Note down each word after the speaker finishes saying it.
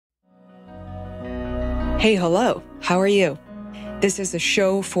Hey, hello, how are you? This is a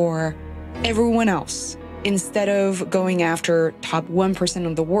show for everyone else. Instead of going after top 1%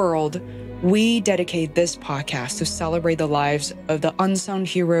 of the world, we dedicate this podcast to celebrate the lives of the unsung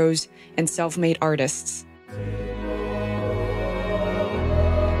heroes and self-made artists.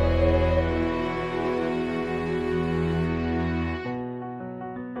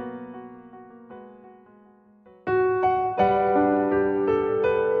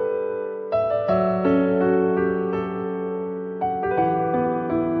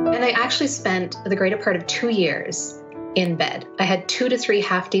 I actually spent the greater part of 2 years in bed. I had 2 to 3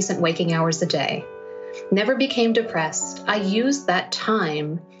 half-decent waking hours a day. Never became depressed. I used that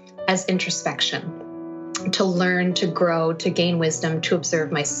time as introspection to learn, to grow, to gain wisdom, to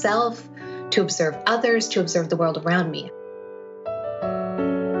observe myself, to observe others, to observe the world around me.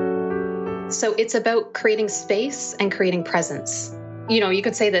 So it's about creating space and creating presence. You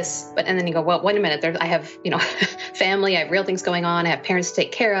could say this, and then you go, well, wait a minute, I have, family, I have real things going on, I have parents to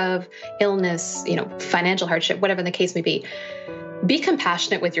take care of, illness, financial hardship, whatever the case may be. Be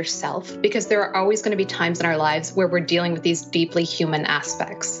compassionate with yourself, because there are always going to be times in our lives where we're dealing with these deeply human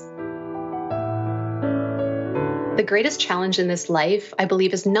aspects. The greatest challenge in this life, I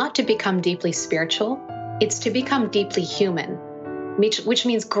believe, is not to become deeply spiritual, it's to become deeply human, which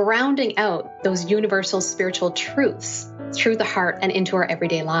means grounding out those universal spiritual truths through the heart and into our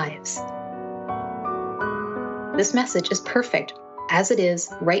everyday lives. This message is perfect as it is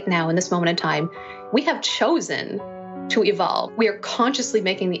right now in this moment in time. We have chosen to evolve. We are consciously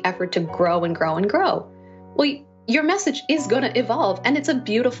making the effort to grow and grow and grow. Well, your message is going to evolve, and it's a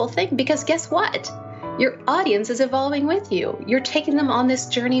beautiful thing, because guess what? Your audience is evolving with you. You're taking them on this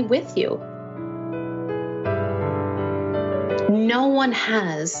journey with you. No one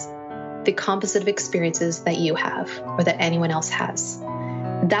has the composite of experiences that you have or that anyone else has.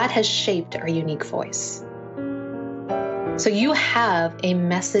 That has shaped our unique voice. So you have a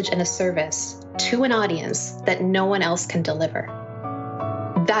message and a service to an audience that no one else can deliver.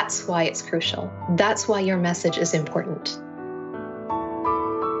 That's why it's crucial. That's why your message is important.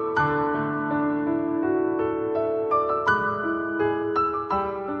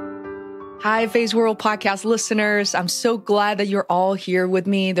 Hi, Feisworld podcast listeners. I'm so glad that you're all here with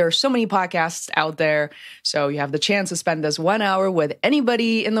me. There are so many podcasts out there, so you have the chance to spend this 1 hour with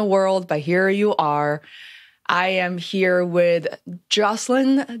anybody in the world, but here you are. I am here with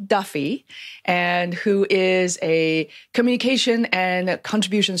Joscelyn Duffy, and who is a communication and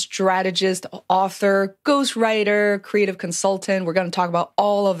contribution strategist, author, ghostwriter, creative consultant. We're going to talk about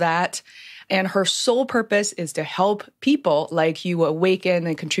all of that. And her sole purpose is to help people like you awaken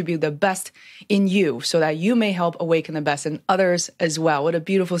and contribute the best in you so that you may help awaken the best in others as well. What a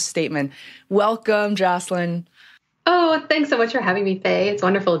beautiful statement. Welcome, Joscelyn. Oh, thanks so much for having me, Faye. It's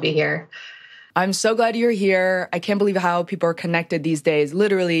wonderful to be here. I'm so glad you're here. I can't believe how people are connected these days.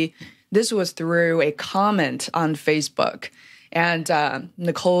 Literally, this was through a comment on Facebook. And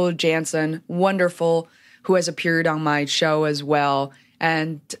Nicole Jansen, wonderful, who has appeared on my show as well.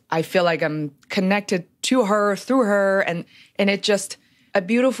 And I feel like I'm connected to her, through her, and it's just a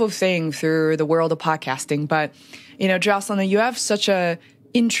beautiful thing through the world of podcasting. But, Joscelyn, you have such a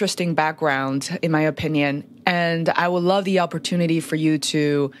interesting background, in my opinion, and I would love the opportunity for you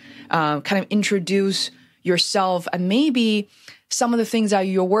to kind of introduce yourself and maybe some of the things that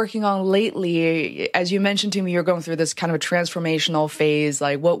you're working on lately. As you mentioned to me, you're going through this kind of a transformational phase.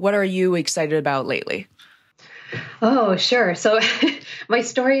 Like, what are you excited about lately? Oh, sure. So my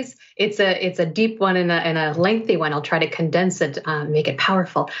stories, it's a deep one and a lengthy one. I'll try to condense it, make it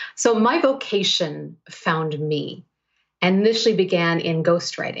powerful. So my vocation found me and initially began in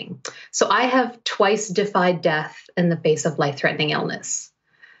ghostwriting. So I have twice defied death in the face of life-threatening illness.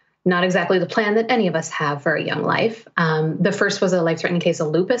 Not exactly the plan that any of us have for a young life. The first was a life-threatening case of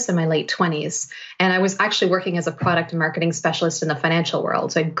lupus in my late 20s. And I was actually working as a product and marketing specialist in the financial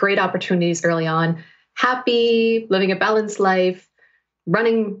world. So I had great opportunities early on. Happy, living a balanced life,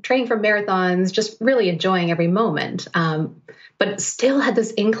 training for marathons, just really enjoying every moment. But still had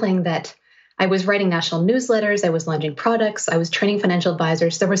this inkling that I was writing national newsletters, I was launching products, I was training financial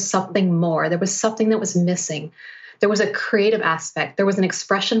advisors. There was something more. There was something that was missing. There was a creative aspect. There was an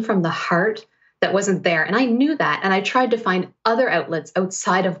expression from the heart that wasn't there. And I knew that. And I tried to find other outlets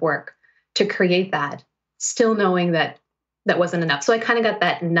outside of work to create that, still knowing that that wasn't enough. So I kind of got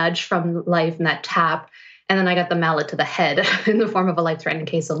that nudge from life and that tap. And then I got the mallet to the head in the form of a life-threatening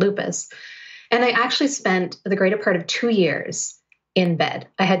case of lupus. And I actually spent the greater part of 2 years in bed.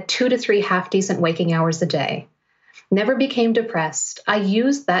 I had 2 to 3 half-decent waking hours a day. Never became depressed. I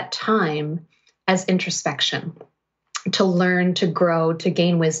used that time as introspection to learn, to grow, to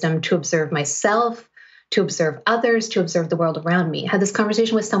gain wisdom, to observe myself, to observe others, to observe the world around me. I had this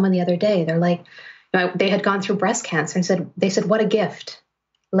conversation with someone the other day. They're like, they had gone through breast cancer and they said, what a gift.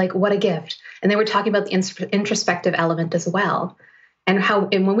 Like, what a gift. And they were talking about the introspective element as well. And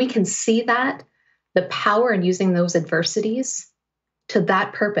when we can see that, the power in using those adversities to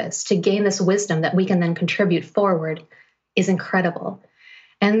that purpose, to gain this wisdom that we can then contribute forward, is incredible.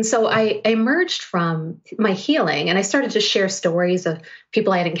 And so I emerged from my healing and I started to share stories of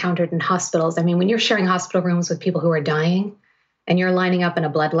people I had encountered in hospitals. I mean, when you're sharing hospital rooms with people who are dying and you're lining up in a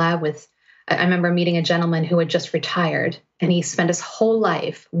blood lab I remember meeting a gentleman who had just retired and he spent his whole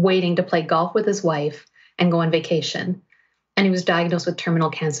life waiting to play golf with his wife and go on vacation. And he was diagnosed with terminal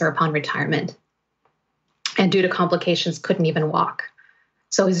cancer upon retirement. And due to complications, couldn't even walk.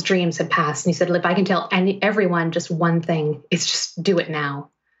 So his dreams had passed. And he said, if I can tell everyone just one thing, it's just do it now.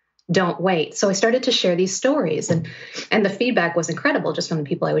 Don't wait. So I started to share these stories and the feedback was incredible just from the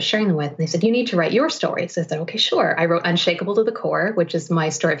people I was sharing them with. And they said, you need to write your story. So I said, okay, sure. I wrote Unshakable to the Core, which is my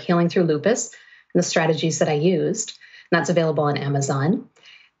story of healing through lupus and the strategies that I used. And that's available on Amazon.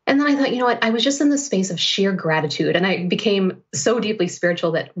 And then I thought, you know what? I was just in the space of sheer gratitude and I became so deeply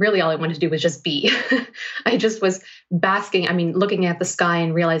spiritual that really all I wanted to do was just be. I just was basking. I mean, looking at the sky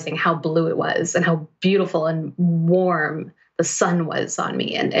and realizing how blue it was and how beautiful and warm the sun was on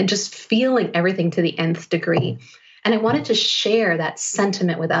me and just feeling everything to the nth degree. And I wanted to share that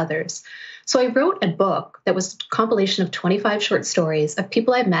sentiment with others. So I wrote a book that was a compilation of 25 short stories of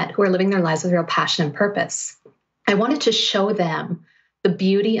people I've met who are living their lives with real passion and purpose. I wanted to show them the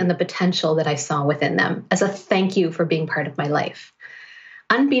beauty and the potential that I saw within them as a thank you for being part of my life.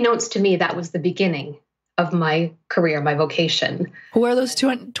 Unbeknownst to me, that was the beginning of my career, my vocation. Who are those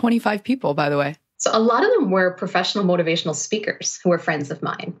 25 people, by the way? So a lot of them were professional motivational speakers who were friends of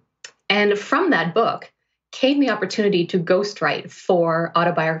mine. And from that book came the opportunity to ghostwrite for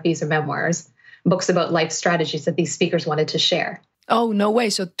autobiographies or memoirs, books about life strategies that these speakers wanted to share. Oh, no way.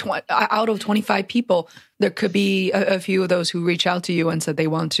 So out of 25 people, there could be a few of those who reach out to you and said they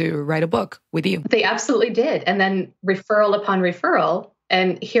want to write a book with you. They absolutely did. And then referral upon referral.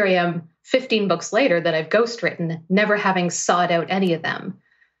 And here I am 15 books later that I've ghostwritten, never having sought out any of them.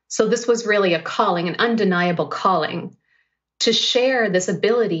 So this was really a calling, an undeniable calling to share this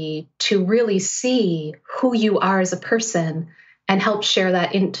ability to really see who you are as a person and help share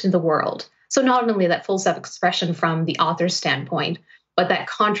that into the world. So not only that full self-expression from the author's standpoint, but that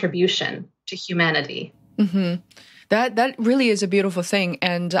contribution to humanity. Mm-hmm. That really is a beautiful thing.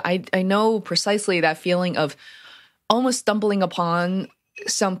 And I know precisely that feeling of almost stumbling upon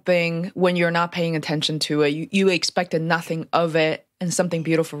something when you're not paying attention to it. You expected nothing of it and something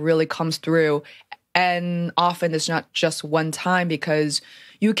beautiful really comes through. And often it's not just one time because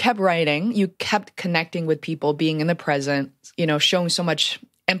you kept writing, you kept connecting with people, being in the present, showing so much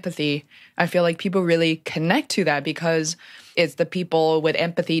empathy. I feel like people really connect to that because it's the people with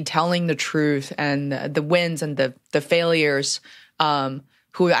empathy telling the truth and the wins and the failures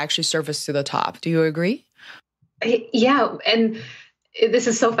who actually surface to the top. Do you agree? Yeah. And this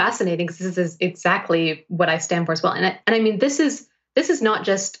is so fascinating because this is exactly what I stand for as well. And I mean, this is not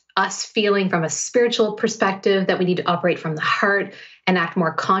just us feeling from a spiritual perspective that we need to operate from the heart and act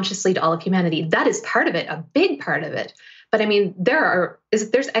more consciously to all of humanity. That is part of it, a big part of it. But I mean,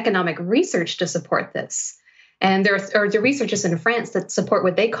 there's economic research to support this. And there are the researchers in France that support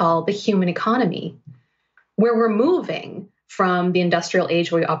what they call the human economy, where we're moving from the industrial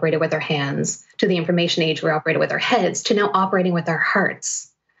age where we operated with our hands to the information age where we operated with our heads to now operating with our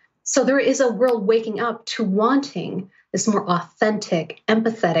hearts. So there is a world waking up to wanting this more authentic,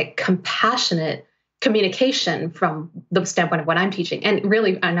 empathetic, compassionate communication from the standpoint of what I'm teaching and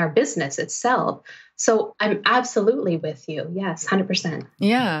really in our business itself. So I'm absolutely with you. Yes, 100%.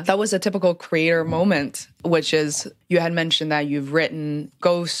 Yeah, that was a typical creator moment, which is you had mentioned that you've written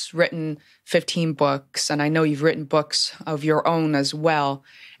 15 books, and I know you've written books of your own as well.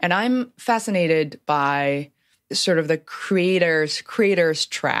 And I'm fascinated by sort of the creator's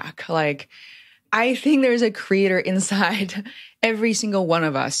track. Like, I think there's a creator inside every single one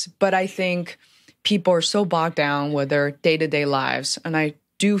of us, but I think people are so bogged down with their day-to-day lives, and I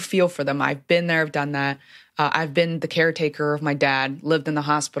do feel for them. I've been there, I've done that. I've been the caretaker of my dad, lived in the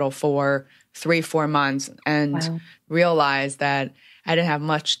hospital for 3-4 months, and realized that I didn't have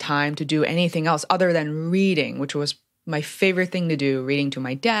much time to do anything else other than reading, which was my favorite thing to do, reading to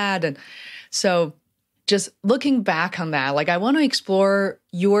my dad. And so just looking back on that, like I want to explore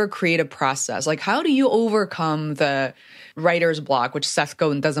your creative process. Like, how do you overcome the writer's block, which Seth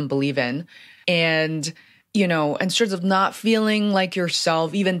Godin doesn't believe in? And, and sort of not feeling like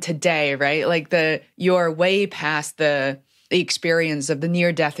yourself even today, right? Like you're way past the experience of the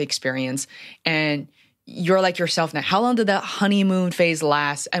near-death experience. And you're like yourself now. How long did that honeymoon phase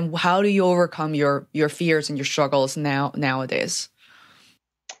last? And how do you overcome your fears and your struggles nowadays?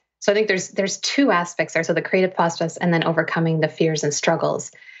 So I think there's two aspects there. So the creative process and then overcoming the fears and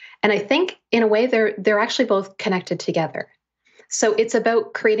struggles. And I think in a way they're actually both connected together. So it's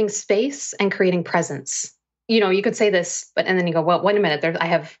about creating space and creating presence. You could say this, and then you go, well, wait a minute, I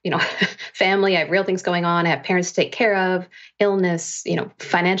have, family, I have real things going on, I have parents to take care of, illness,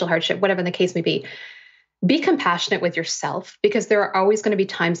 financial hardship, whatever the case may be. Be compassionate with yourself, because there are always going to be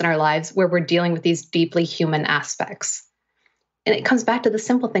times in our lives where we're dealing with these deeply human aspects. And it comes back to the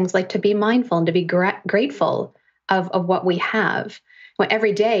simple things like to be mindful and to be grateful of what we have.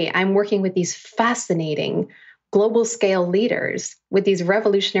 Every day I'm working with these fascinating global scale leaders with these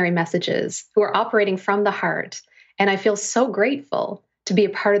revolutionary messages who are operating from the heart. And I feel so grateful to be a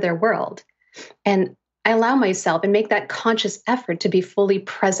part of their world. And I allow myself and make that conscious effort to be fully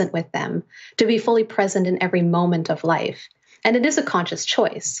present with them, to be fully present in every moment of life. And it is a conscious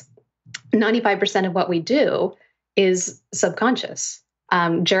choice. 95% of what we do is subconscious.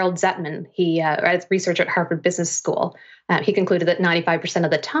 Gerald Zetman, he as researcher at Harvard Business School, he concluded that 95%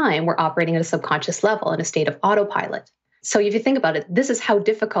 of the time we're operating at a subconscious level in a state of autopilot. So if you think about it, this is how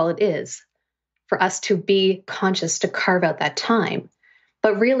difficult it is for us to be conscious, to carve out that time.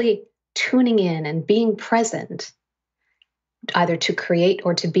 But really tuning in and being present, either to create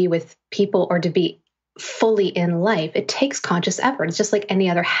or to be with people or to be fully in life, it takes conscious effort. It's just like any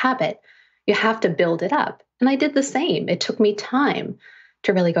other habit. You have to build it up. And I did the same. It took me time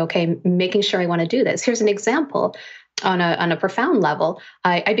to really go, okay, making sure I want to do this. Here's an example. On a profound level,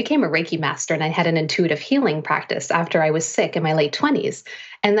 I became a Reiki master, and I had an intuitive healing practice after I was sick in my late 20s.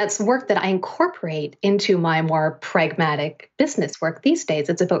 And that's work that I incorporate into my more pragmatic business work these days.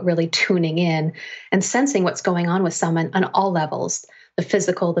 It's about really tuning in and sensing what's going on with someone on all levels, the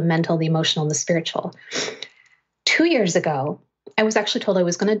physical, the mental, the emotional, and the spiritual. 2 years ago, I was actually told I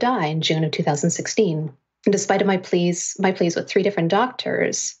was going to die in June of 2016. And despite my pleas with 3 different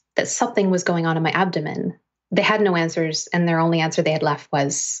doctors, that something was going on in my abdomen. They had no answers, and their only answer they had left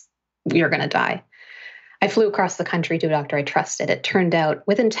was, you're going to die. I flew across the country to a doctor I trusted. It turned out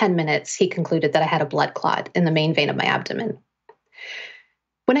within 10 minutes, he concluded that I had a blood clot in the main vein of my abdomen.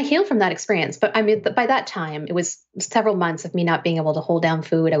 When I healed from that experience, but I mean, by that time, it was several months of me not being able to hold down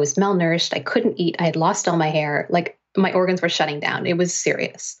food. I was malnourished. I couldn't eat. I had lost all my hair. Like my organs were shutting down. It was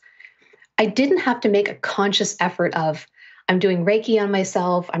serious. I didn't have to make a conscious effort of, I'm doing Reiki on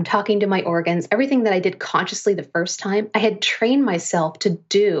myself, I'm talking to my organs. Everything that I did consciously the first time, I had trained myself to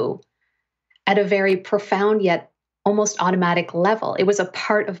do at a very profound yet almost automatic level. It was a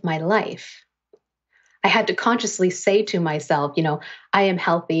part of my life. I had to consciously say to myself, I am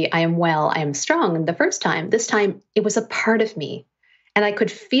healthy, I am well, I am strong. And the first time, this time, it was a part of me. And I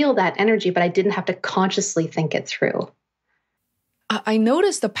could feel that energy, but I didn't have to consciously think it through. I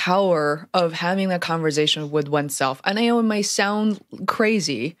noticed the power of having that conversation with oneself. And I know it might sound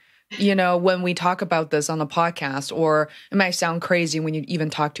crazy, when we talk about this on the podcast, or it might sound crazy when you even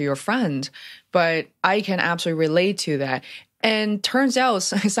talk to your friend, but I can absolutely relate to that. And turns out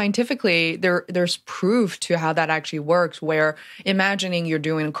scientifically, there's proof to how that actually works, where imagining you're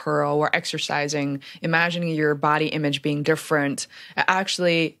doing a curl or exercising, imagining your body image being different,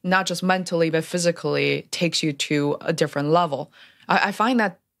 actually not just mentally, but physically takes you to a different level. I find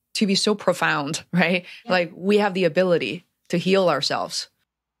that to be so profound, right? Yeah. Like we have the ability to heal ourselves.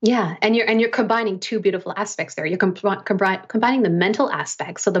 Yeah, and you're combining 2 beautiful aspects there. You're combining the mental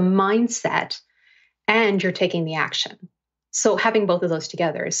aspect, so the mindset, and you're taking the action. So having both of those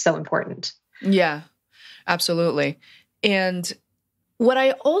together is so important. Yeah, absolutely. And what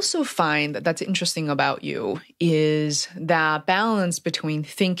I also find that's interesting about you is that balance between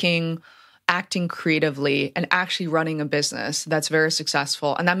thinking, acting creatively, and actually running a business that's very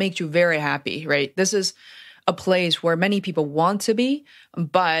successful. And that makes you very happy, right? This is a place where many people want to be,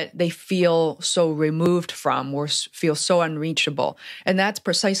 but they feel so removed from or feel so unreachable. And that's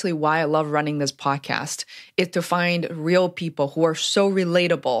precisely why I love running this podcast, is to find real people who are so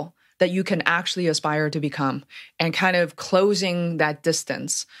relatable that you can actually aspire to become, and kind of closing that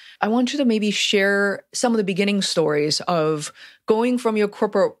distance. I want you to maybe share some of the beginning stories of going from your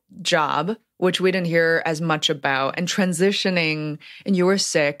corporate job, which we didn't hear as much about, and transitioning, and you were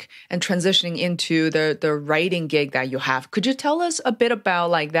sick, and transitioning into the writing gig that you have. Could you tell us a bit about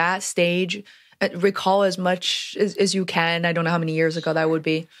like that stage? Recall as much as you can. I don't know how many years ago that would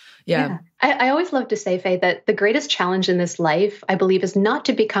be. Yeah. I always love to say, Faye, that the greatest challenge in this life, I believe, is not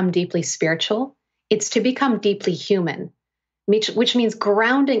to become deeply spiritual. It's to become deeply human, which means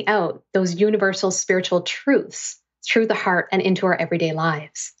grounding out those universal spiritual truths through the heart and into our everyday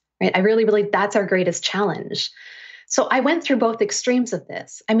lives, right? I really believe that's our greatest challenge. So I went through both extremes of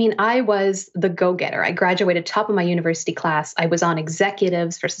this. I mean, I was the go-getter. I graduated top of my university class. I was on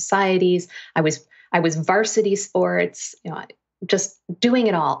executives for societies. I was varsity sports, just doing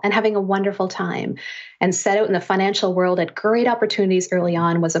it all and having a wonderful time, and set out in the financial world at great opportunities early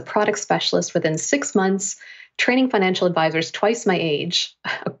on, was a product specialist within 6 months, training financial advisors twice my age,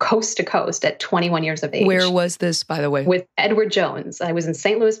 coast to coast at 21 years of age. Where was this, by the way? With Edward Jones. I was in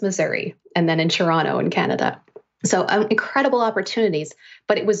St. Louis, Missouri, and then in Toronto in Canada. So incredible opportunities,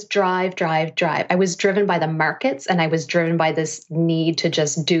 but it was drive. I was driven by the markets, and I was driven by this need to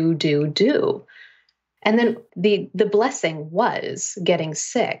just do. And then the blessing was getting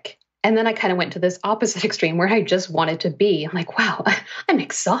sick. And then I kind of went to this opposite extreme where I just wanted to be. I'm like, wow, I'm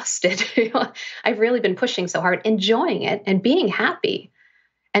exhausted. I've really been pushing so hard, enjoying it and being happy,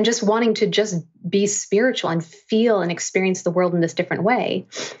 and just wanting to just be spiritual and feel and experience the world in this different way.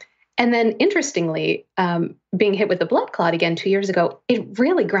 And then interestingly, being hit with the blood clot again 2 years ago, it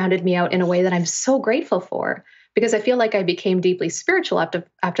really grounded me out in a way that I'm so grateful for, because I feel like I became deeply spiritual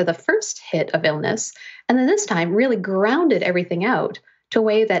after the first hit of illness. And then this time really grounded everything out to a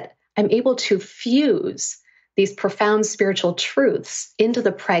way that I'm able to fuse these profound spiritual truths into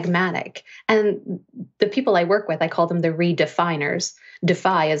the pragmatic. And the people I work with, I call them the redefiners.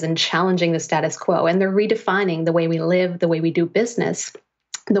 Defy as in challenging the status quo. And they're redefining the way we live, the way we do business,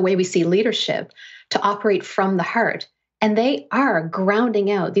 the way we see leadership, to operate from the heart. And they are grounding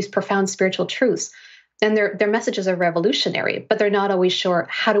out these profound spiritual truths. And their messages are revolutionary, but they're not always sure,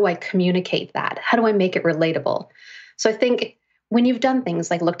 how do I communicate that? How do I make it relatable? So I think when you've done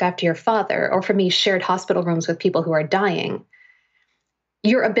things like looked after your father, or for me, shared hospital rooms with people who are dying,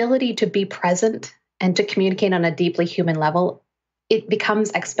 your ability to be present and to communicate on a deeply human level, it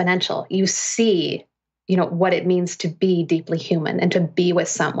becomes exponential. You see, what it means to be deeply human and to be with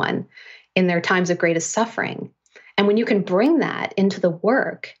someone in their times of greatest suffering. And when you can bring that into the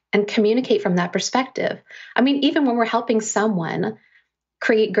work and communicate from that perspective, I mean, even when we're helping someone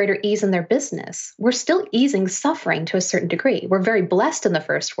create greater ease in their business, we're still easing suffering to a certain degree. We're very blessed in the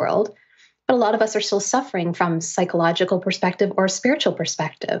first world, but a lot of us are still suffering from psychological perspective or spiritual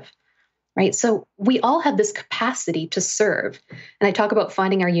perspective, right? So we all have this capacity to serve. And I talk about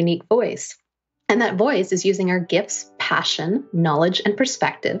finding our unique voice. And that voice is using our gifts, passion, knowledge, and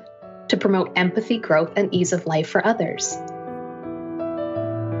perspective to promote empathy, growth, and ease of life for others.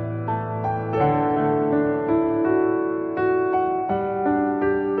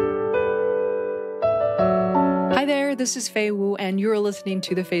 Hi there, this is Fei Wu, and you're listening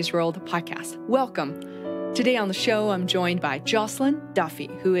to the Feisworld podcast. Welcome. Today on the show, I'm joined by Joscelyn Duffy,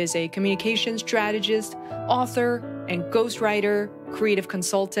 who is a communication strategist, author, and ghostwriter, creative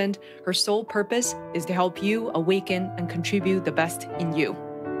consultant. Her sole purpose is to help you awaken and contribute the best in you.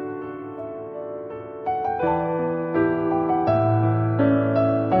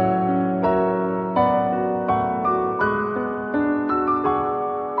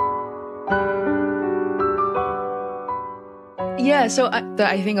 Yeah, so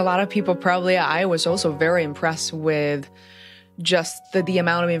I think a lot of people I was also very impressed with just the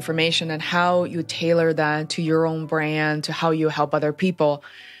amount of information and how you tailor that to your own brand, to how you help other people.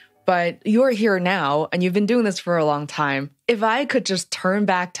 But you're here now and you've been doing this for a long time. If I could just turn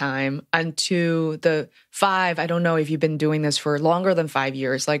back time unto I don't know if you've been doing this for longer than 5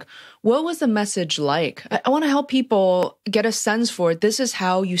 years, like what was the message like? I want to help people get a sense for this is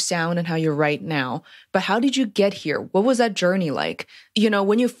how you sound and how you write now. But how did you get here? What was that journey like?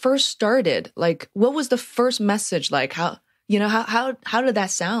 When you first started, like what was the first message like? How did that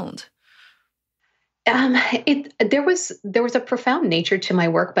sound? There was a profound nature to my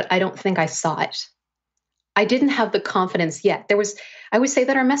work, but I don't think I saw it. I didn't have the confidence yet. I would say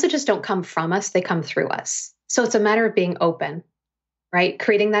that our messages don't come from us, they come through us. So it's a matter of being open, right?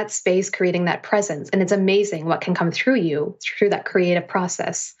 Creating that space, creating that presence. And it's amazing what can come through you through that creative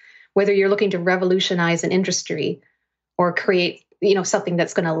process, whether you're looking to revolutionize an industry or create, something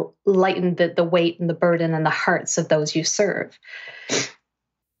that's going to lighten the weight and the burden and the hearts of those you serve.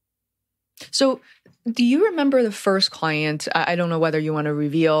 So do you remember the first client? I don't know whether you want to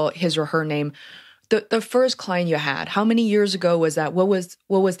reveal his or her name. The first client you had, how many years ago was that? What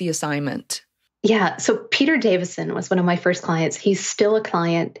was the assignment? Yeah. So Peter Davison was one of my first clients. He's still a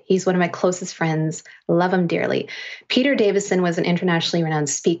client. He's one of my closest friends. Love him dearly. Peter Davison was an internationally renowned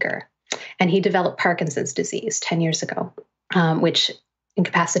speaker, and he developed Parkinson's disease 10 years ago, which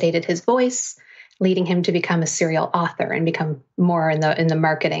incapacitated his voice, leading him to become a serial author and become more in the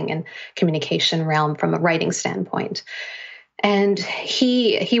marketing and communication realm from a writing standpoint. And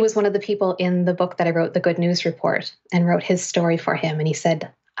he was one of the people in the book that I wrote, The Good News Report, and wrote his story for him. And he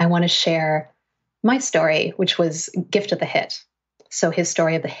said, I want to share my story, which was Gift of the Hit. So his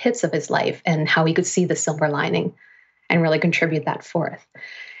story of the hits of his life and how he could see the silver lining and really contribute that forth.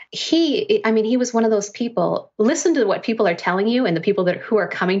 He was one of those people. Listen to what people are telling you, and the people who are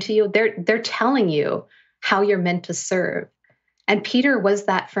coming to you, they're telling you how you're meant to serve. And Peter was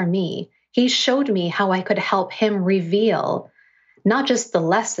that for me. He showed me how I could help him reveal not just the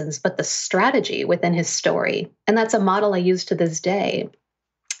lessons, but the strategy within his story. And that's a model I use to this day.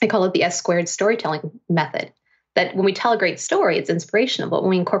 I call it the S-squared storytelling method. That when we tell a great story, it's inspirational, but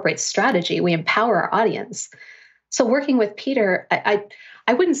when we incorporate strategy, we empower our audience. So working with Peter,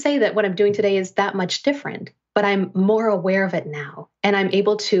 I wouldn't say that what I'm doing today is that much different, but I'm more aware of it now. And I'm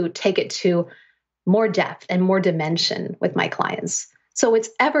able to take it to more depth and more dimension with my clients. So it's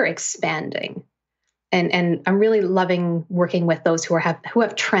ever expanding. And I'm really loving working with those who have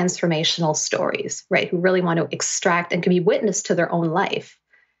transformational stories, right? Who really want to extract and can be witness to their own life.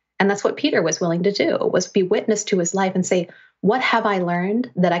 And that's what Peter was willing to do, was be witness to his life and say, what have I learned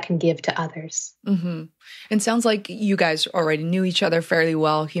that I can give to others? Mm-hmm. And sounds like you guys already knew each other fairly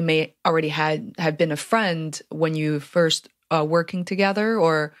well. He may already have been a friend when you first working together,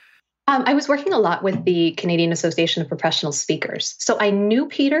 or? I was working a lot with the Canadian Association of Professional Speakers. So I knew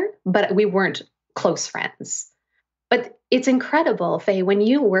Peter, but we weren't close friends. But it's incredible, Faye, when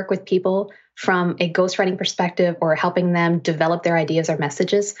you work with people from a ghostwriting perspective or helping them develop their ideas or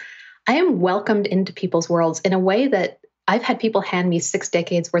messages, I am welcomed into people's worlds in a way that I've had people hand me 6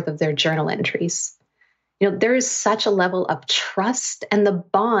 decades worth of their journal entries. There is such a level of trust, and the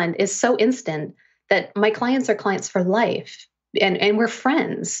bond is so instant that my clients are clients for life. And we're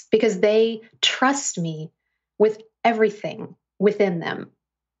friends because they trust me with everything within them,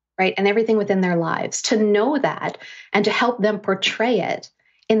 right? And everything within their lives, to know that and to help them portray it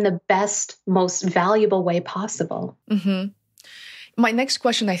in the best, most valuable way possible. Mm-hmm. My next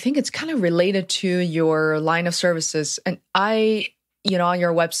question, I think it's kind of related to your line of services. And on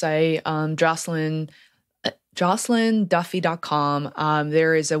your website, JoscelynDuffy.com,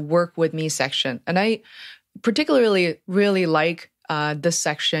 there is a work with me section. And I particularly really like this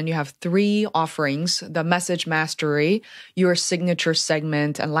section. You have 3 offerings: the message mastery, your signature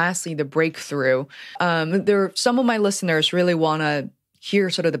segment, and lastly, the breakthrough. Some of my listeners really want to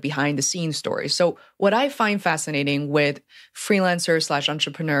hear sort of the behind the scenes story. So what I find fascinating with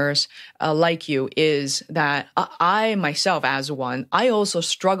freelancers/entrepreneurs like you is that I myself, as one, I also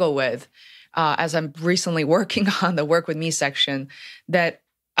struggle with, as I'm recently working on the work with me section, that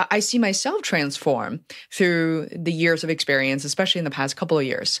I see myself transform through the years of experience, especially in the past couple of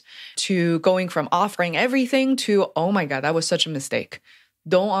years, to going from offering everything to, oh my God, that was such a mistake.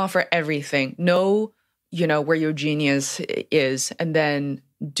 Don't offer everything. Know, where your genius is, and then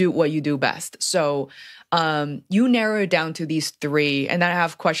do what you do best. So you narrow it down to these 3, and I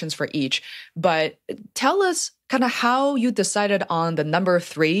have questions for each. But tell us kind of how you decided on the number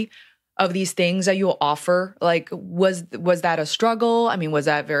 3 of these things that you offer. Like, was that a struggle? I mean, was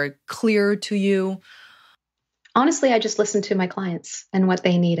that very clear to you? Honestly, I just listened to my clients and what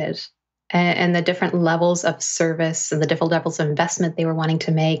they needed, and the different levels of service and the different levels of investment they were wanting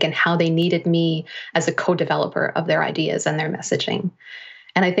to make, and how they needed me as a co-developer of their ideas and their messaging.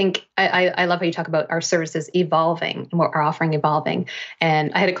 And I think I love how you talk about our services evolving and our offering evolving.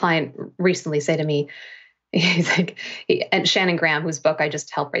 And I had a client recently say to me, he's like, and Shannon Graham, whose book I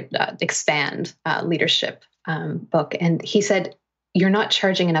just helped write, Expand Leadership book. And he said, you're not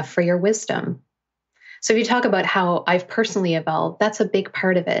charging enough for your wisdom. So if you talk about how I've personally evolved, that's a big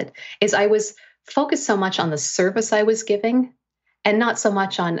part of it, is I was focused so much on the service I was giving and not so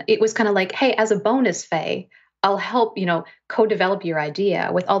much on, it was kind of like, hey, as a bonus, Faye, I'll help, co-develop your idea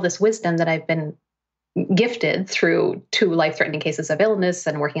with all this wisdom that I've been gifted through 2 life-threatening cases of illness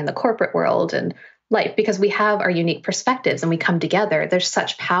and working in the corporate world and life, because we have our unique perspectives and we come together. There's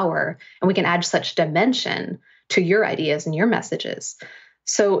such power, and we can add such dimension to your ideas and your messages.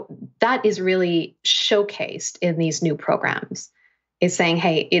 So that is really showcased in these new programs, is saying,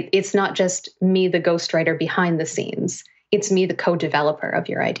 hey, it's not just me, the ghostwriter behind the scenes. It's me, the co-developer of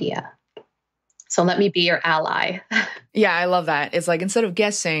your idea. So let me be your ally. Yeah, I love that. It's like, instead of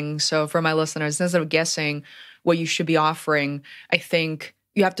guessing, so for my listeners, instead of guessing what you should be offering, I think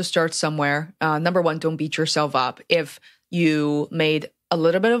you have to start somewhere. Number 1, don't beat yourself up. If you made a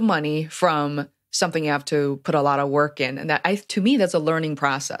little bit of money from something you have to put a lot of work in. And to me, that's a learning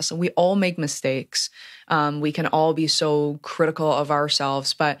process. And we all make mistakes. We can all be so critical of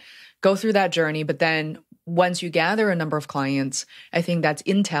ourselves, but go through that journey. But then once you gather a number of clients, I think that's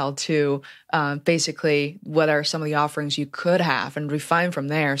intel to basically what are some of the offerings you could have and refine from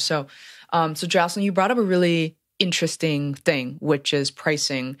there. So Joscelyn, you brought up a really interesting thing, which is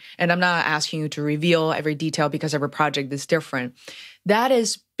pricing. And I'm not asking you to reveal every detail because every project is different. That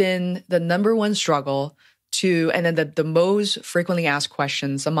has been the number one struggle and then the most frequently asked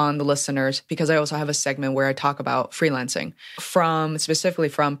questions among the listeners, because I also have a segment where I talk about freelancing, specifically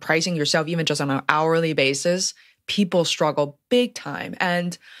from pricing yourself, even just on an hourly basis. People struggle big time.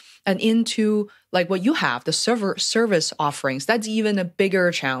 And into like what you have, the service offerings, that's even a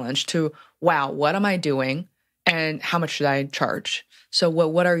bigger challenge to, wow, what am I doing? And how much should I charge? So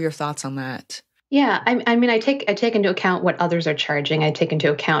what are your thoughts on that? Yeah, I mean, I take into account what others are charging. I take into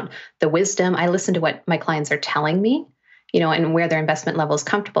account the wisdom. I listen to what my clients are telling me, and where their investment level is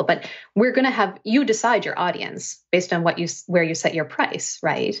comfortable. But we're going to have you decide your audience based on where you set your price,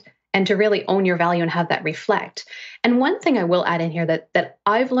 right? And to really own your value and have that reflect. And one thing I will add in here that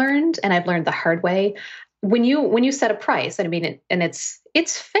I've learned, and I've learned the hard way, when you set a price, and I mean, and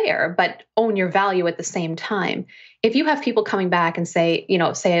it's fair, but own your value at the same time. If you have people coming back and say,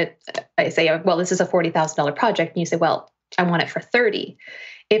 well, this is a $40,000 project, and you say, well, I want it for 30.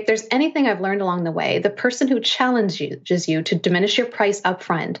 If there's anything I've learned along the way, the person who challenges you to diminish your price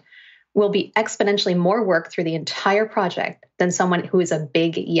upfront will be exponentially more work through the entire project than someone who is a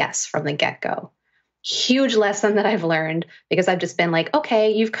big yes from the get-go. Huge lesson that I've learned, because I've just been like,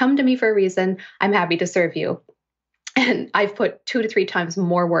 okay, you've come to me for a reason. I'm happy to serve you. And I've put 2 to 3 times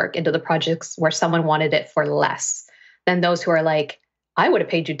more work into the projects where someone wanted it for less than those who are like, I would have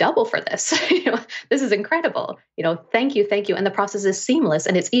paid you double for this. This is incredible. Thank you. And the process is seamless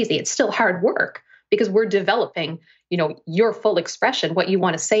and it's easy. It's still hard work because we're developing, your full expression, what you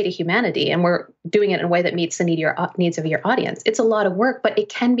want to say to humanity. And we're doing it in a way that meets the needs of your audience. It's a lot of work, but it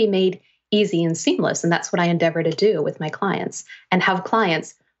can be made easy and seamless. And that's what I endeavor to do with my clients, and have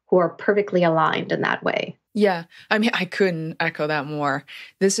clients who are perfectly aligned in that way. Yeah. I mean, I couldn't echo that more.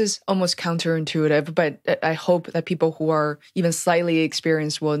 This is almost counterintuitive, but I hope that people who are even slightly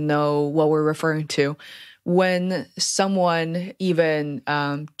experienced will know what we're referring to. When someone even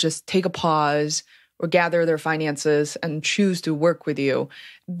just take a pause or gather their finances and choose to work with you,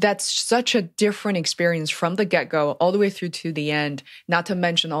 that's such a different experience from the get-go all the way through to the end, not to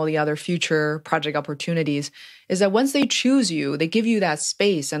mention all the other future project opportunities, is that once they choose you, they give you that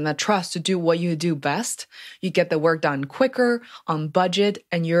space and that trust to do what you do best. You get the work done quicker, on budget,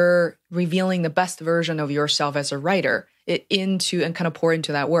 and you're revealing the best version of yourself as a writer and kind of pour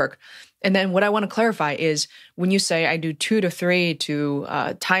into that work. And then what I want to clarify is when you say I do 2 to 3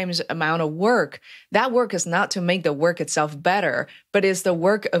 times amount of work, that work is not to make the work itself better, but is the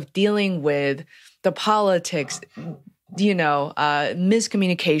work of dealing with the politics,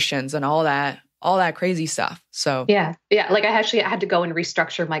 miscommunications and all that crazy stuff. So yeah. Like I had to go and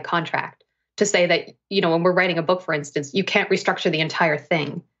restructure my contract to say that, when we're writing a book, for instance, you can't restructure the entire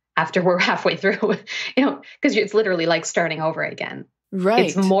thing after we're halfway through, because it's literally like starting over again. Right.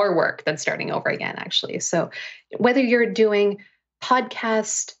 It's more work than starting over again, actually. So whether you're doing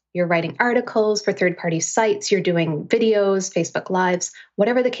podcasts, you're writing articles for third-party sites, you're doing videos, Facebook Lives,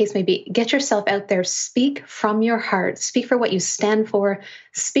 whatever the case may be, get yourself out there, speak from your heart, speak for what you stand for,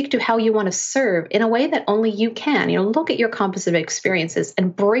 speak to how you want to serve in a way that only you can. Look at your composite experiences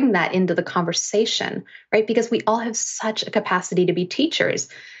and bring that into the conversation, right? Because we all have such a capacity to be teachers.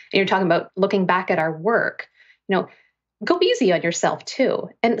 And you're talking about looking back at our work, go easy on yourself too.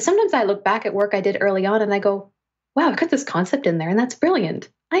 And sometimes I look back at work I did early on and I go, wow, I've got this concept in there and that's brilliant.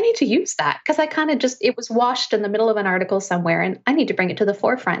 I need to use that because I kind of it was washed in the middle of an article somewhere and I need to bring it to the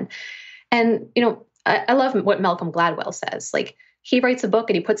forefront. And, I love what Malcolm Gladwell says. Like, he writes a book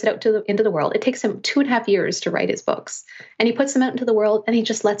and he puts it out into the world. It takes him 2.5 years to write his books, and he puts them out into the world and he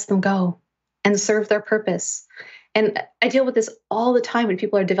just lets them go and serve their purpose. And I deal with this all the time when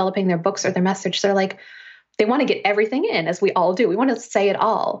people are developing their books or their message. They're like, they want to get everything in, as we all do. We want to say it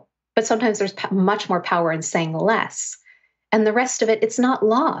all. But sometimes there's much more power in saying less. And the rest of it, it's not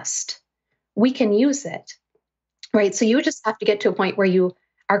lost. We can use it, right? So you just have to get to a point where you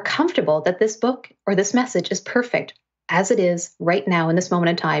are comfortable that this book or this message is perfect as it is right now in this moment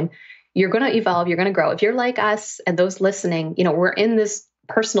in time. You're going to evolve. You're going to grow. If you're like us and those listening, we're in this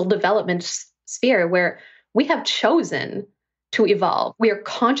personal development sphere where we have chosen to evolve. We are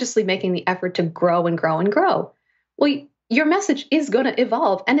consciously making the effort to grow and grow and grow. Well, your message is going to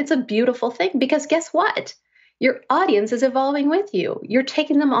evolve, and it's a beautiful thing because guess what? Your audience is evolving with you. You're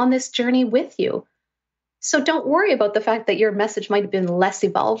taking them on this journey with you. So don't worry about the fact that your message might have been less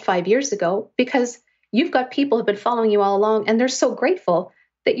evolved 5 years ago, because you've got people who've been following you all along, and they're so grateful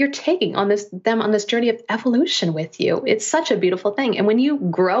that you're taking them on this journey of evolution with you. It's such a beautiful thing. And when you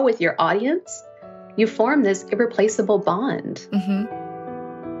grow with your audience, you form this irreplaceable bond. Mm-hmm.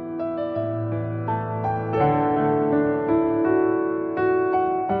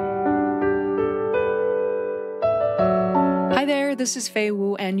 there, this is Fei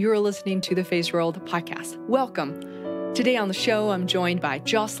Wu, and you're listening to the Feisworld podcast. Welcome. Today on the show, I'm joined by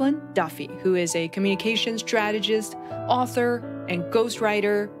Joscelyn Duffy, who is a communication strategist, author, and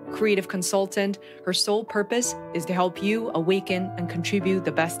ghostwriter, creative consultant. Her sole purpose is to help you awaken and contribute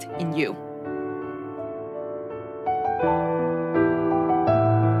the best in you.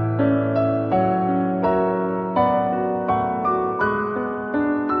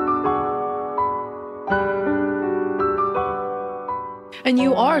 And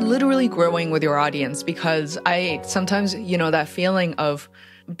you are literally growing with your audience, because I sometimes, that feeling of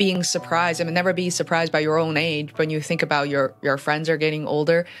being surprised. I mean, never be surprised by your own age when you think about your friends are getting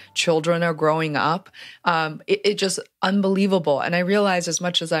older, children are growing up. It's just unbelievable. And I realize as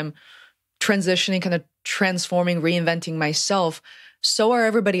much as I'm transitioning, kind of transforming, reinventing myself, so are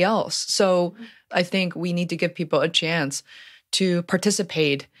everybody else. So I think we need to give people a chance to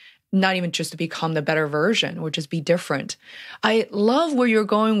participate, not even just to become the better version, or just be different. I love where you're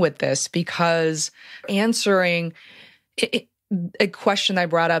going with this, because answering a question I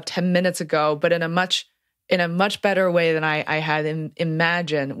brought up 10 minutes ago, but in a much better way than I had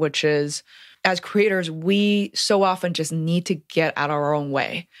imagined, which is, as creators, we so often just need to get out of our own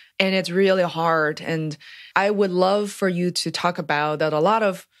way. And it's really hard. And I would love for you to talk about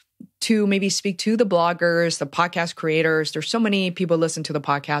that to maybe speak to the bloggers, the podcast creators. There's so many people listen to the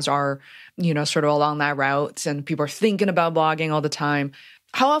podcast are, sort of along that route, and people are thinking about blogging all the time.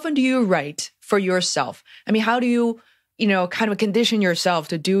 How often do you write for yourself? I mean, how do you, kind of condition yourself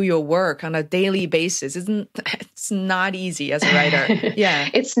to do your work on a daily basis? It's not easy as a writer. Yeah.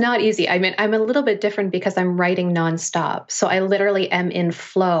 It's not easy. I mean, I'm a little bit different because I'm writing nonstop. So I literally am in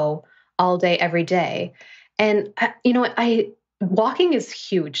flow all day, every day. And walking is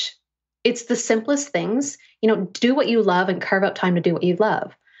huge. It's the simplest things. Do what you love and carve out time to do what you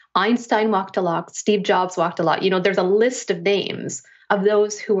love. Einstein walked a lot. Steve Jobs walked a lot. There's a list of names of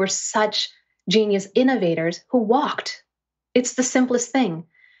those who were such genius innovators who walked. It's the simplest thing,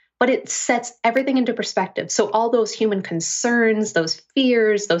 but it sets everything into perspective. So all those human concerns, those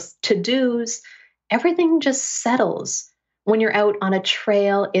fears, those to-dos, everything just settles when you're out on a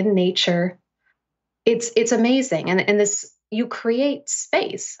trail in nature. It's amazing. And this, you create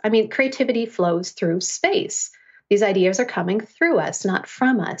space. I mean, creativity flows through space. These ideas are coming through us, not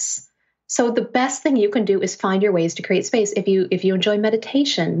from us. So the best thing you can do is find your ways to create space. If you enjoy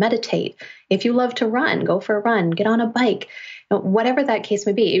meditation, meditate. If you love to run, go for a run, get on a bike, whatever that case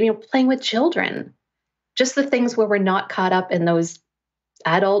may be. Playing with children, just the things where we're not caught up in those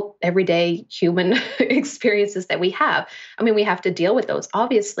adult, everyday human experiences that we have. I mean, we have to deal with those,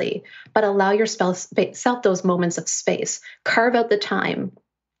 obviously, but allow yourself those moments of space. Carve out the time,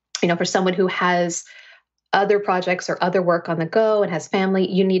 for someone who has other projects or other work on the go and has family,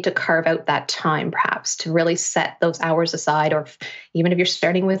 you need to carve out that time perhaps to really set those hours aside, or even if you're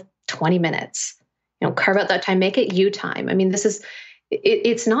starting with 20 minutes, carve out that time, make it you time. I mean,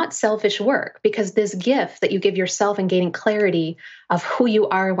 it's not selfish work, because this gift that you give yourself in gaining clarity of who you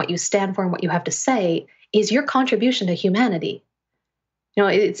are and what you stand for and what you have to say is your contribution to humanity.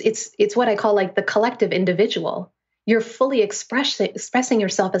 It's what I call like the collective individual. You're fully expressing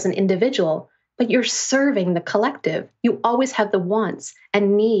yourself as an individual, but you're serving the collective. You always have the wants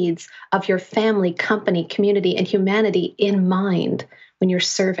and needs of your family, company, community, and humanity in mind when you're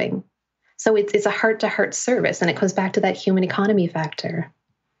serving. So it's a heart-to-heart service, and it goes back to that human economy factor.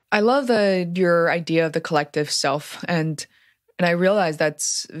 I love your idea of the collective self, and I realize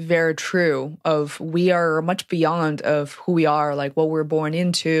that's very true. We are much beyond of who we are, like what we're born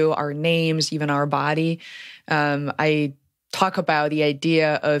into, our names, even our body. I talk about the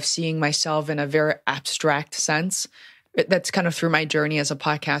idea of seeing myself in a very abstract sense. That's kind of through my journey as a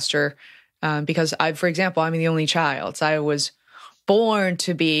podcaster, because for example, I'm the only child. So I was born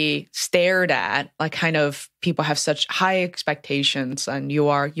to be stared at, like kind of people have such high expectations, and you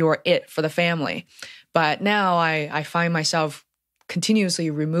are it for the family. But now I find myself continuously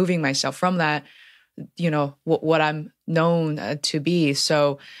removing myself from that, what I'm known to be.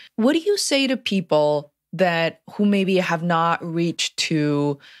 So what do you say to people who maybe have not reached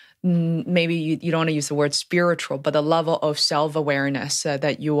to, maybe you don't want to use the word spiritual, but the level of self-awareness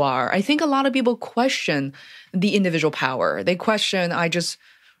that you are? I think a lot of people question the individual power. They question, I just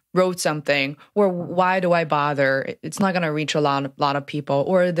wrote something, or why do I bother? It's not going to reach a lot of people,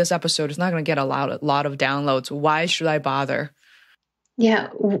 or this episode is not going to get a lot of downloads. Why should I bother? Yeah,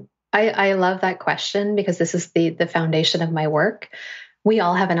 I love that question, because this is the foundation of my work. We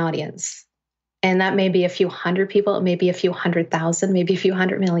all have an audience. And that may be a few hundred people, it may be a few 100,000, maybe a few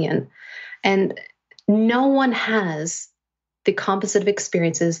 100 million. And no one has the composite of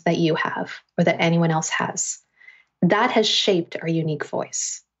experiences that you have or that anyone else has. that has shaped our unique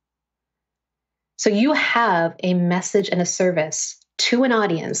voice. So you have a message and a service to an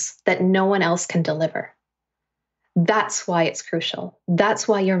audience that no one else can deliver. That's why it's crucial. That's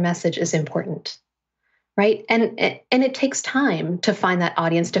why your message is important, right? And it takes time to find that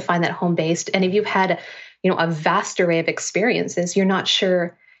audience, to find that home base. And if you've had, a vast array of experiences, you're not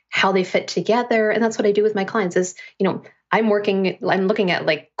sure how they fit together. And that's what I do with my clients is, I'm looking at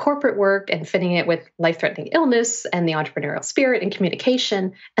like corporate work and fitting it with life-threatening illness and the entrepreneurial spirit and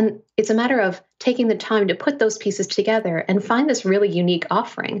communication. And it's a matter of taking the time to put those pieces together and find this really unique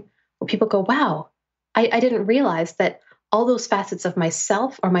offering where people go, wow, I didn't realize that all those facets of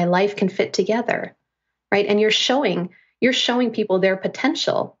myself or my life can fit together, right? And you're showing people their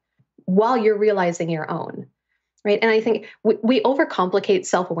potential while you're realizing your own, right? And I think we overcomplicate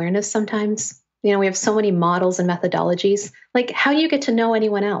self-awareness sometimes. We have so many models and methodologies. Like, how do you get to know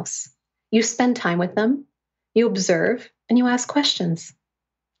anyone else? You spend time with them, you observe, and you ask questions.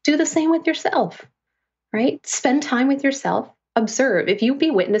 Do the same with yourself, right? Spend time with yourself, observe. If you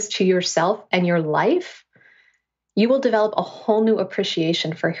be witness to yourself and your life, you will develop a whole new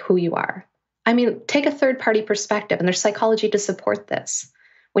appreciation for who you are. I mean, take a third-party perspective, and there's psychology to support this.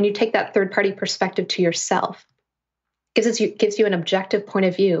 When you take that third-party perspective to yourself, gives you an objective point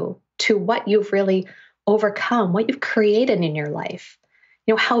of view to what you've really overcome, what you've created in your life,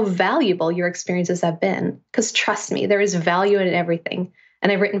 how valuable your experiences have been. Because trust me, there is value in everything.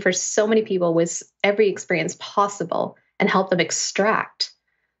 And I've written for so many people with every experience possible and help them extract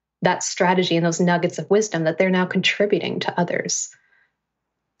that strategy and those nuggets of wisdom that they're now contributing to others.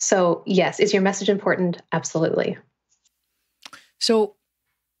 So yes, is your message important? Absolutely. So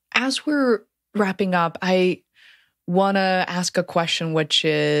as we're wrapping up, I want to ask a question, which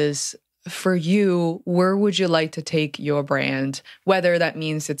is, for you, where would you like to take your brand? Whether that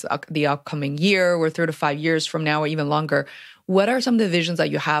means it's the upcoming year or 3 to 5 years from now or even longer. What are some of the visions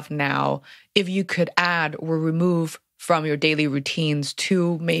that you have now, if you could add or remove from your daily routines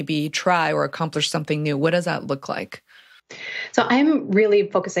to maybe try or accomplish something new? What does that look like? So I'm really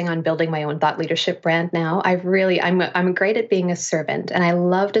focusing on building my own thought leadership brand now. I'm great at being a servant and I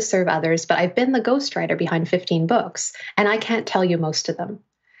love to serve others, but I've been the ghostwriter behind 15 books and I can't tell you most of them.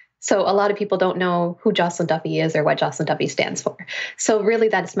 So a lot of people don't know who Joscelyn Duffy is or what Joscelyn Duffy stands for. So really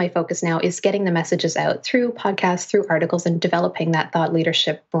that's my focus now, is getting the messages out through podcasts, through articles, and developing that thought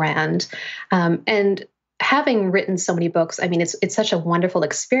leadership brand. And having written so many books, I mean, it's such a wonderful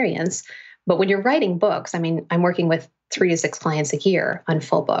experience. But when you're writing books, I mean, I'm working with 3 to 6 clients a year on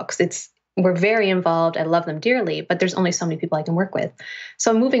full books. We're very involved. I love them dearly, but there's only so many people I can work with. So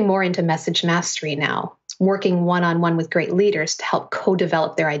I'm moving more into message mastery now, working one-on-one with great leaders to help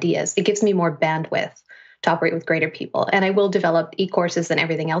co-develop their ideas. It gives me more bandwidth to operate with greater people. And I will develop e-courses and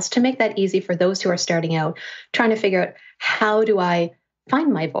everything else to make that easy for those who are starting out, trying to figure out, how do I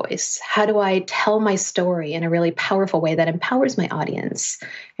find my voice? How do I tell my story in a really powerful way that empowers my audience?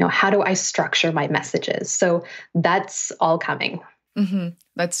 How do I structure my messages? So that's all coming. Mm-hmm.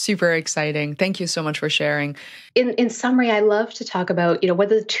 That's super exciting. Thank you so much for sharing. In summary, I love to talk about,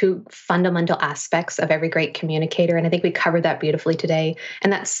 what are the 2 fundamental aspects of every great communicator? And I think we covered that beautifully today.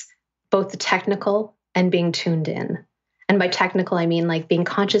 And that's both the technical and being tuned in. And by technical, I mean like being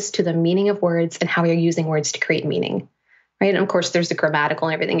conscious to the meaning of words and how you're using words to create meaning. Right. And of course, there's the grammatical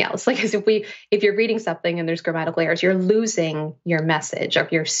and everything else. Like if you're reading something and there's grammatical errors, you're losing your message, or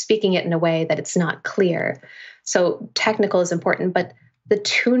you're speaking it in a way that it's not clear. So technical is important, but the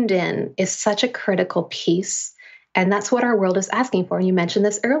tuned in is such a critical piece. And that's what our world is asking for. And you mentioned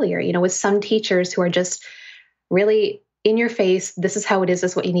this earlier, with some teachers who are just really in your face. This is how it is.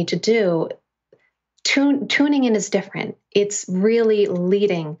 This is what you need to do. Tuning in is different. It's really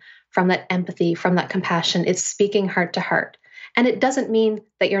leading from that empathy, from that compassion. It's speaking heart to heart. And it doesn't mean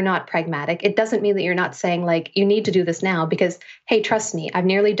that you're not pragmatic. It doesn't mean that you're not saying like, you need to do this now because, hey, trust me, I've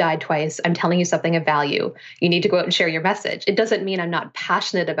nearly died twice. I'm telling you something of value. You need to go out and share your message. It doesn't mean I'm not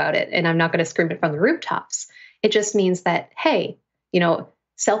passionate about it and I'm not going to scream it from the rooftops. It just means that, hey,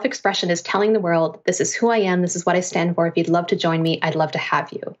 self-expression is telling the world, this is who I am. This is what I stand for. If you'd love to join me, I'd love to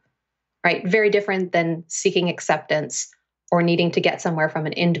have you. Right? Very different than seeking acceptance or needing to get somewhere from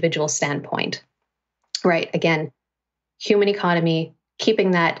an individual standpoint, right? Again, human economy,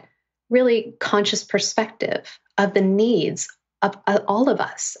 keeping that really conscious perspective of the needs of all of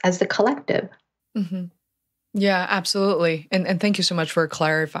us as the collective. Mm-hmm. Yeah, absolutely. And thank you so much for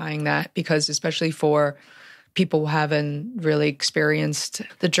clarifying that, because especially for people who haven't really experienced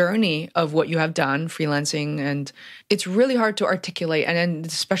the journey of what you have done freelancing, and it's really hard to articulate and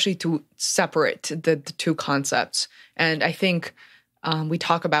especially to separate the 2 concepts. And I think we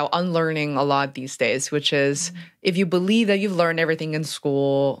talk about unlearning a lot these days, which is if you believe that you've learned everything in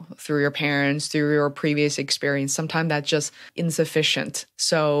school through your parents, through your previous experience, sometimes that's just insufficient.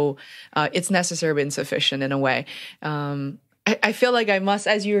 So it's necessary but insufficient in a way. I feel like I must,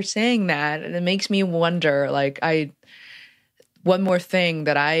 as you're saying that, and it makes me wonder, like one more thing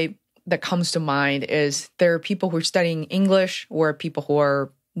that comes to mind is there are people who are studying English or people who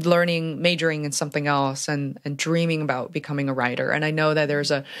are majoring in something else and dreaming about becoming a writer. And I know that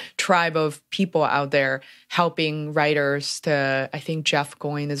there's a tribe of people out there helping writers I think Jeff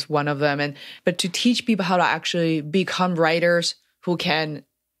Goin is one of them. But to teach people how to actually become writers who can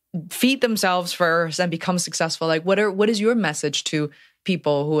feed themselves first and become successful. Like what is your message to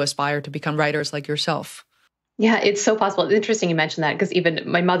people who aspire to become writers like yourself? Yeah, it's so possible. It's interesting you mentioned that because even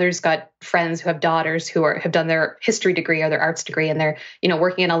my mother's got friends who have daughters who have done their history degree or their arts degree, and they're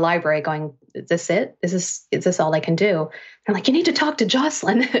working in a library going, "Is this it? Is this all I can do?" I'm like, "You need to talk to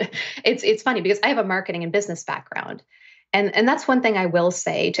Joscelyn." It's funny because I have a marketing and business background, and that's one thing I will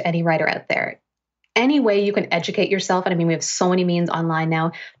say to any writer out there. Any way you can educate yourself, and I mean we have so many means online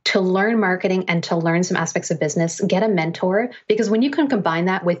now to learn marketing and to learn some aspects of business. Get a mentor because when you can combine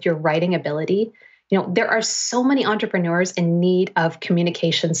that with your writing ability. There are so many entrepreneurs in need of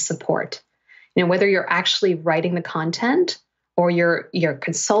communication support. Whether you're actually writing the content or you're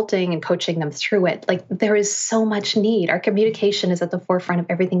consulting and coaching them through it, like there is so much need. Our communication is at the forefront of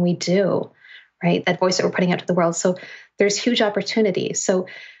everything we do, right? That voice that we're putting out to the world. So there's huge opportunity. So,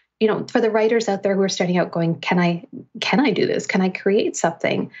 for the writers out there who are starting out going, can I do this? Can I create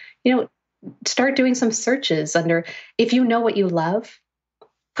something? Start doing some searches under, if you know what you love,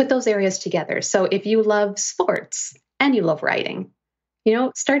 put those areas together. So if you love sports and you love writing,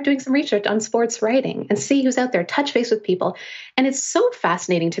 start doing some research on sports writing and see who's out there, touch base with people. And it's so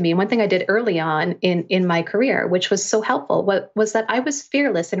fascinating to me. One thing I did early on in my career, which was so helpful, was that I was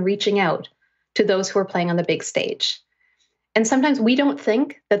fearless in reaching out to those who are playing on the big stage. And sometimes we don't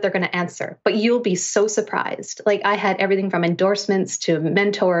think that they're going to answer, but you'll be so surprised. Like I had everything from endorsements to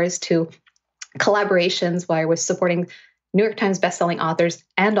mentors to collaborations where I was supporting New York Times bestselling authors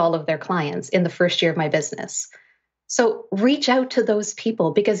and all of their clients in the first year of my business. So reach out to those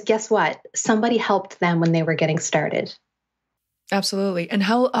people because guess what? Somebody helped them when they were getting started. Absolutely. And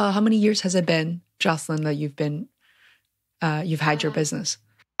how many years has it been, Joscelyn, that you've had your business?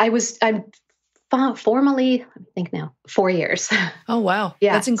 I'm formally, let me think now, 4 years. Oh, wow.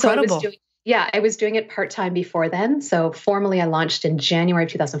 Yeah. That's incredible. So I was doing it part-time before then. So formally I launched in January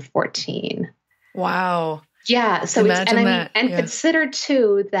of 2014. Wow. Yeah. So consider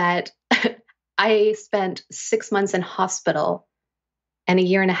too that I spent 6 months in hospital and a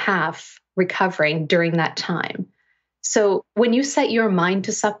year and a half recovering during that time. So when you set your mind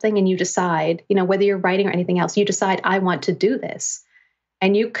to something and you decide, whether you're writing or anything else, you decide, I want to do this,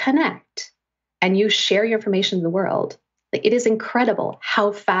 and you connect and you share your information to the world. Like, it is incredible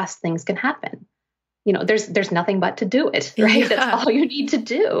how fast things can happen. There's nothing but to do it, right? Yeah. That's all you need to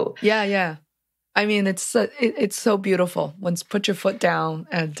do. Yeah. Yeah. I mean, it's so beautiful. Once put your foot down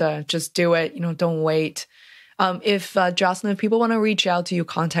and just do it. Don't wait. If Joscelyn, if people want to reach out to you,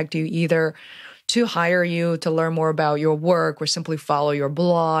 contact you either to hire you, to learn more about your work, or simply follow your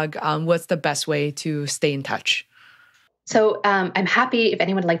blog, what's the best way to stay in touch? So I'm happy if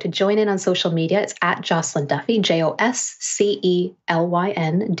anyone would like to join in on social media. It's at Joscelyn Duffy,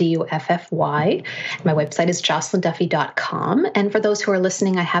 JoscelynDuffy. My website is joscelynduffy.com. And for those who are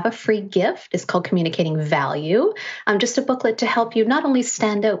listening, I have a free gift. It's called Communicating Value. Just a booklet to help you not only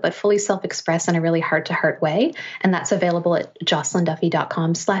stand out, but fully self-express in a really heart-to-heart way. And that's available at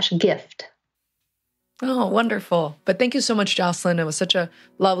joscelynduffy.com/gift. Oh, wonderful. But thank you so much, Joscelyn. It was such a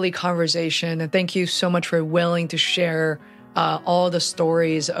lovely conversation. And thank you so much for willing to share all the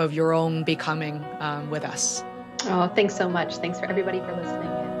stories of your own becoming with us. Oh, thanks so much. Thanks for everybody for listening.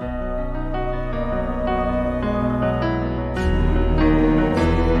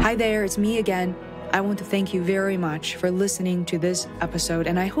 Hi there, it's me again. I want to thank you very much for listening to this episode,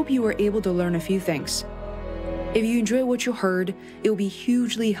 and I hope you were able to learn a few things. If you enjoyed what you heard, it would be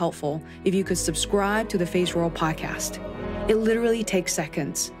hugely helpful if you could subscribe to the Feisworld podcast. It literally takes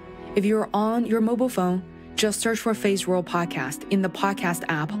seconds. If you're on your mobile phone, just search for Feisworld podcast in the podcast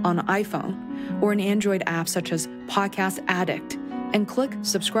app on iPhone or an Android app such as Podcast Addict and click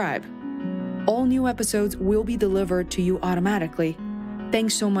subscribe. All new episodes will be delivered to you automatically.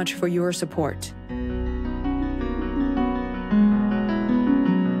 Thanks so much for your support.